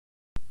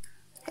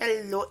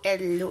Hello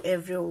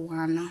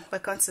everyone,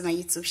 welcome to my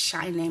YouTube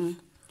channel.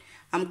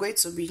 I'm going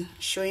to be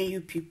showing you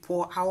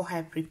people how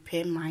I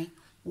prepare my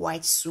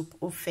white soup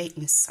Ofe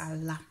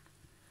Nsala.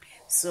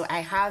 So I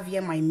have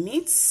here my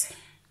meat,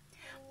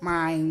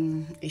 my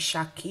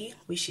ishaki,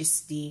 which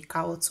is the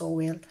cow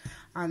towel,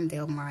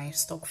 and my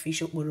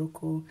stockfish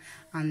okporoko,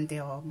 and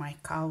my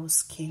cow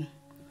skin.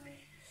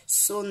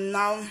 So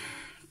now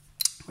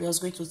we're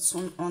just going to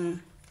turn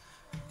on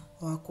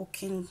our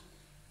cooking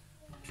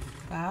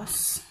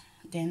gas,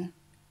 then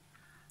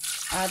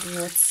add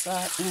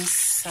water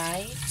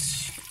inside.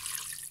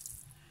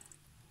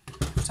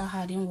 After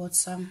adding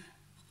water,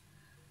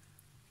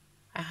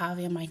 I have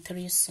here my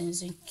 3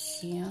 seasoning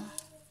cube,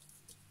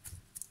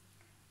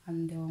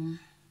 and I'm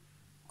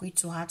going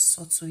to add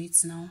salt to it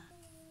now.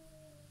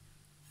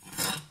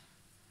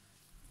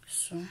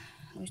 So I'm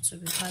going to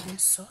be adding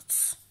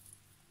salt.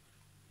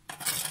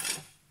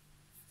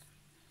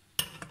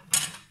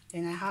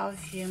 Then I have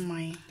here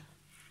my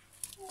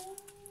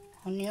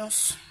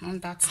onions, not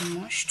that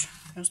much,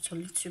 just a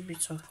little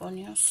bit of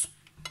onions.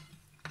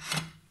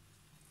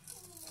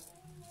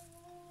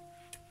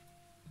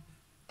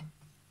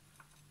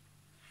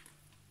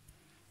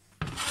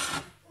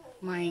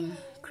 My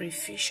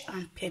crayfish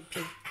and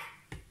pepper.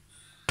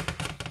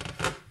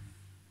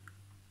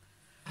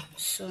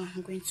 So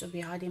I'm going to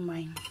be adding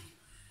my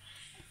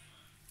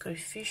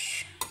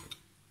crayfish.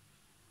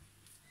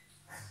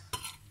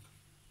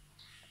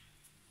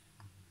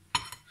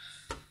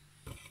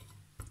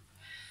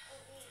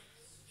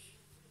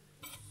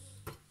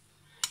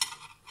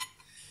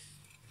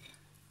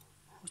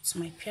 With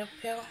my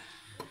pepper.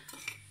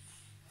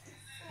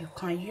 You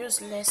can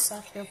use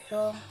lesser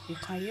pepper, you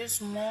can use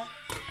more,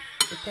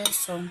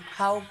 depends on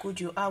how good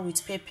you are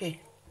with pepper.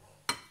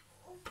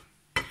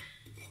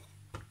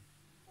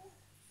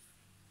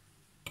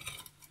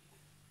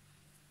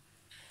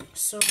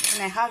 So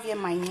and I have here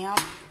my yam,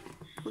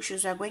 which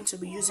is we are going to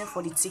be using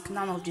for the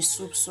thickening of the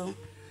soup. So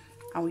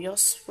I will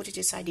just put it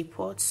inside the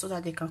pot so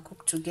that they can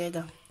cook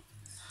together.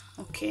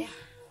 Okay.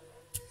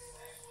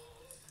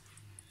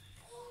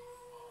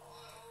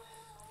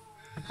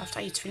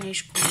 After it's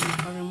finished cooking, you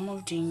can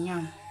remove the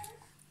yam.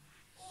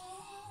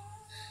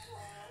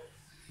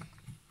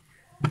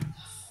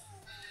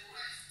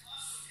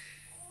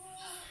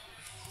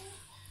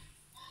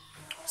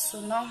 So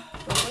now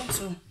we're going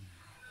to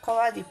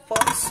cover the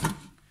pot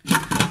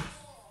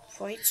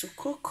for it to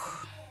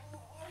cook.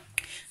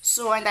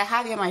 So, and I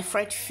have here my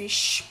fried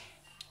fish,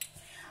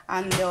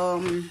 and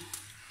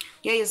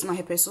here is my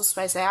pepper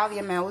spice. I have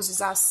here my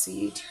oziza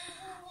seed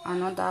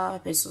and other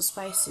pepper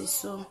spices.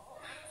 So,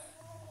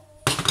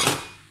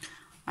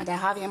 and I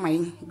have here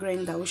my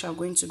grinder, which I'm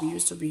going to be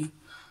used to be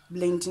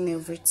blending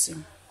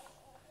everything.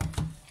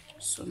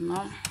 So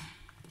now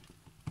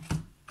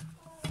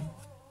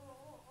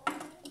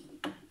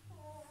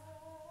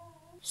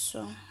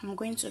I'm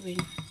going to be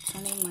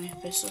turning my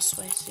pepper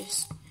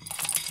spices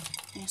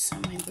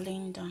inside my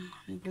blender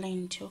and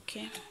blend.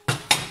 Okay,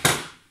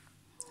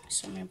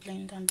 so my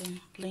blender and then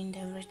blend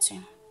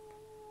everything.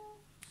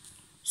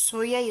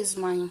 So here is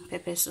my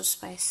pepper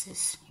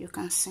spices. You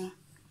can see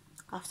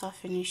after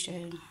finish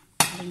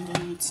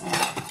blending it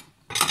now.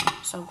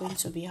 So I'm going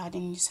to be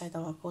adding inside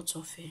our pot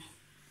of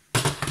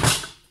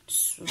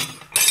soup.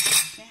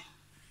 Okay.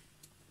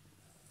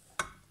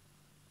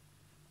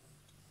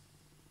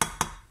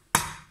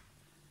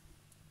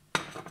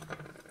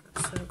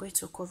 So we're going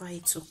to cover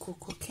it to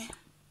cook. Okay.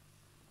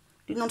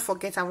 Do not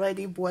forget I've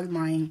already boiled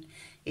my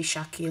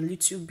ishaki a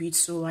little bit,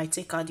 so I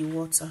take out the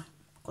water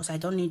because I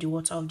don't need the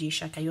water of the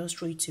ishaki. I just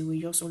throw it away.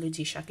 Just only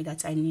the ishaki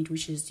that I need,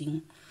 which is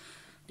the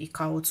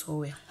cow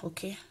towel.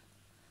 Okay.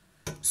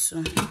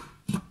 So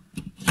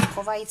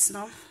cover it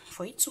now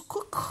for it to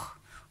cook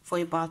for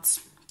about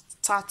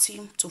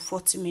 30 to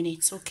 40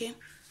 minutes. Okay.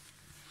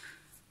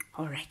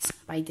 All right.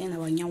 By then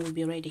our yam will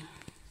be ready.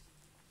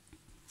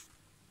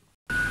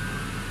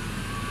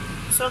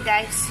 So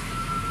guys,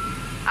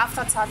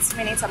 after 30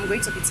 minutes, I'm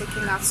going to be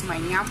taking out my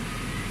yam.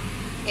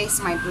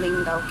 Here's my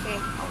blender. Okay,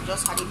 I'll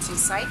just add it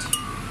inside.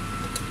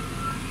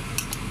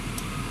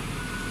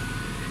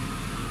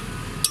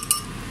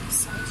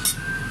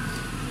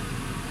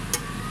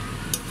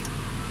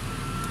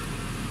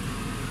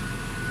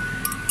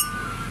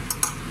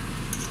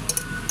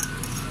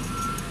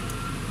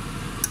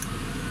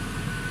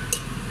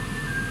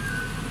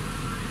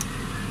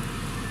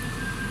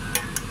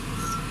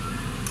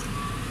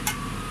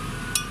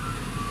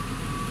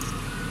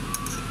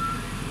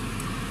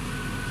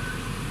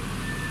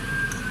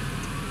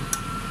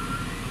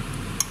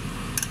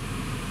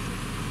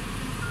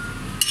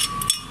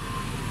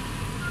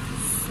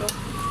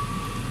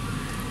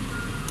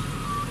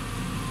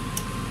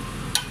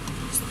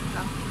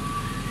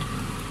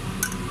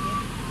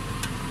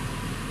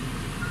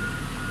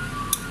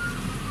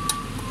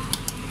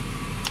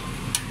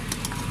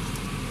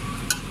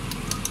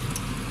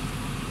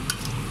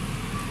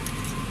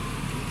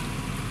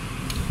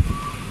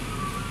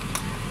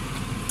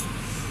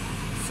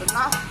 So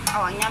now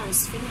our yam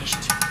is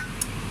finished.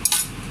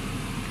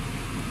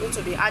 We're going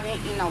to be adding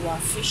in our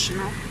fish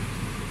now.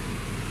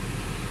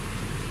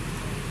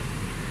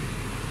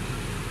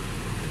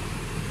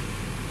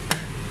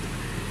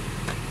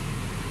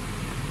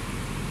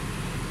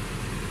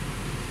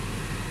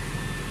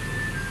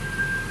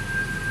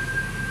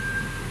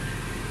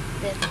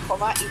 then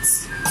cover it.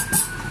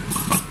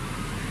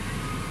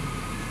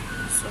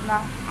 So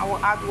now I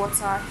will add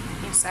water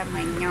inside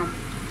my yam,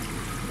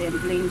 then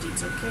blend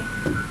it. Okay,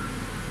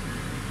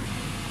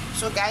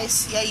 so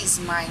guys, here is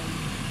my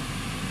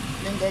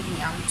blended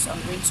yam. So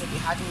I'm going to be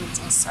adding it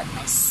inside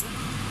my soup.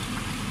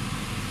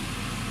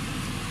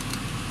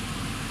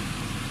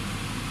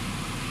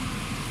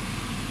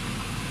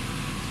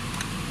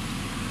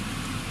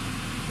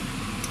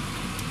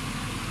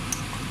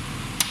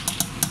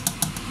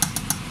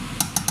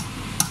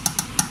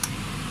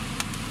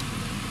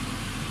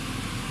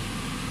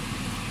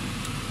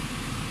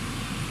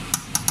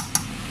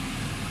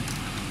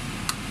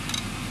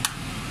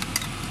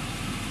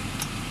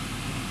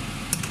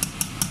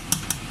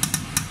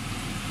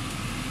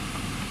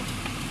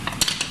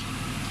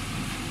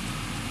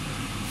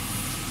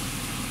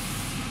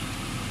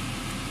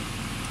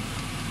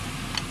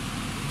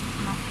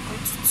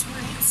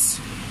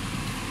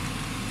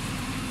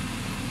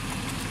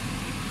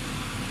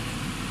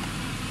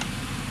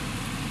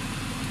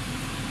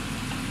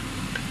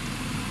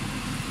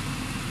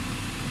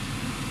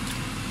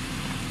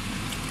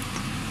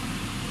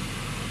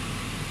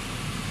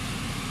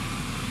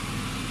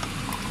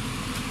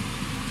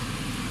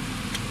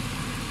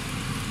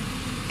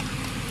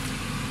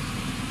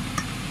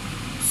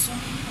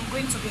 I'm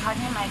going to be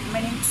adding my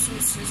remaining 2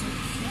 seasoning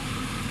here.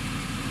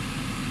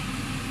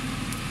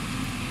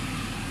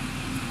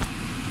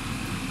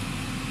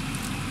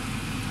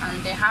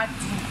 And I'm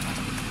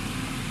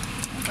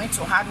going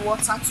to add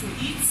water to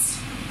it.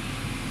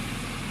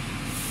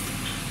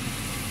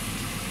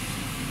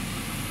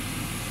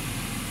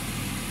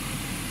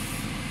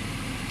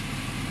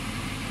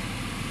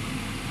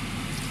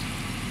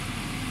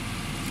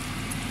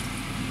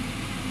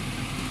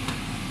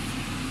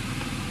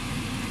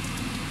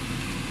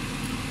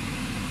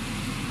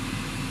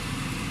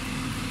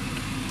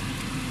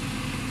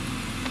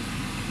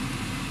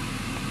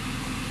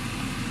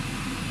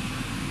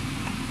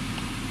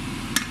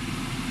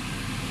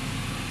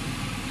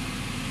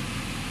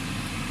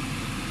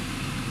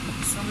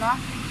 So now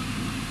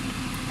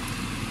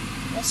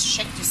let's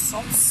check the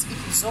salt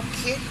if it's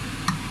okay.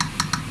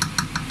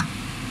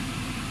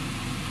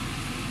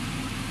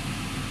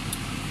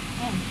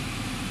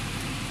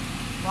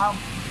 Wow,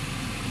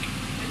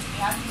 let's be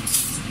adding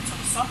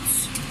some salt.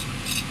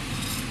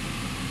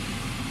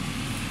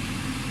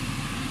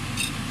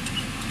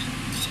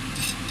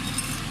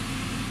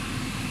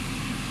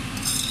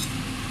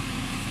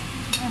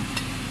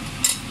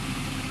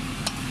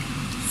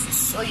 This is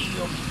so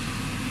yummy.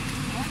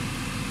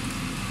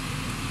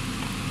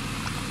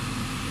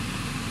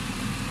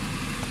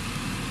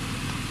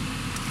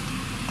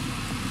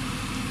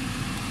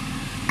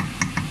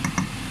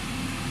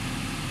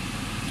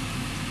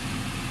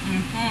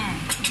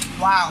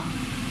 Wow.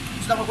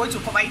 So now we're going to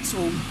cover it to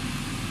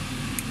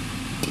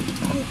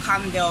cook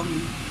and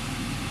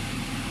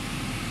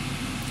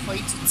for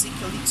it to take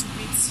a little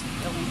bit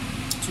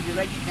to be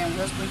ready. Then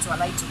we're just going to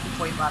allow it to cook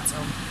for about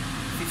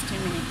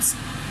 15 minutes.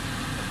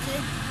 Okay.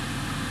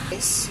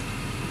 Yes.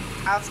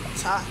 After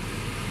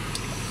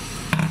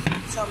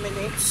 10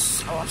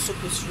 minutes, our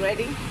soup is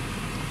ready.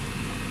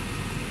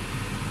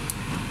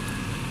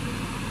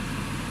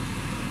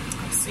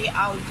 See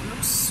how it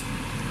looks.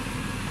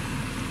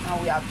 Now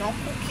we are done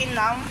cooking.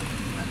 Now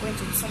we're going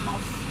to turn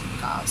off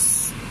the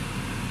gas.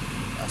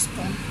 Just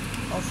turn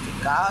off the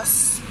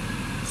gas.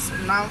 So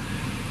now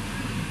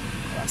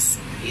our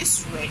soup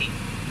is ready.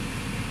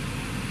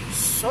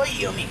 So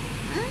yummy.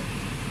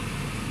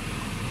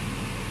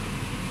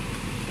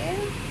 Okay.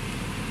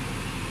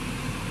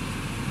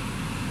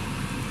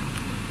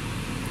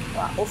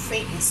 Our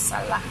Ofe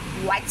Nsala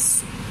white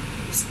soup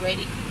is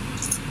ready.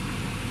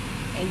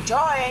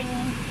 Enjoy.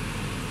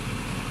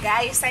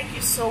 Guys, thank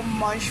you so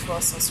much for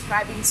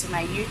subscribing to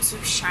my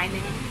YouTube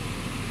channel.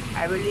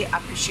 I really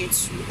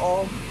appreciate you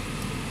all.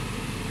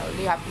 I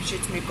really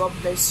appreciate you. May God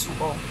bless you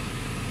all.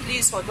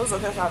 Please, for those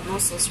of you who have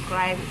not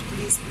subscribed,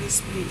 please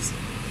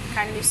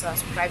kindly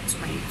subscribe to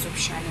my YouTube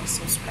channel.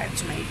 Subscribe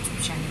to my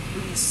YouTube channel,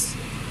 please.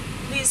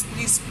 Please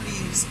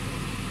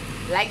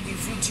like the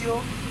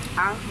video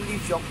and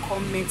leave your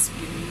comments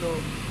below.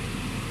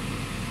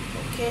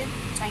 Okay,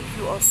 thank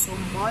you all so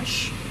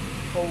much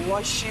for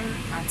watching,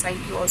 and thank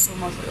you all so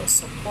much for your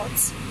support.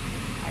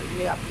 I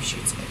really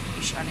appreciate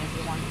each and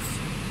every one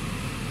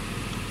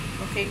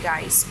of you. Okay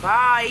guys,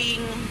 bye.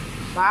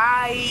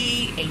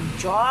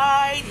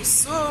 Enjoy the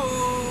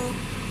soup.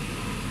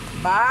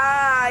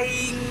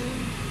 Bye.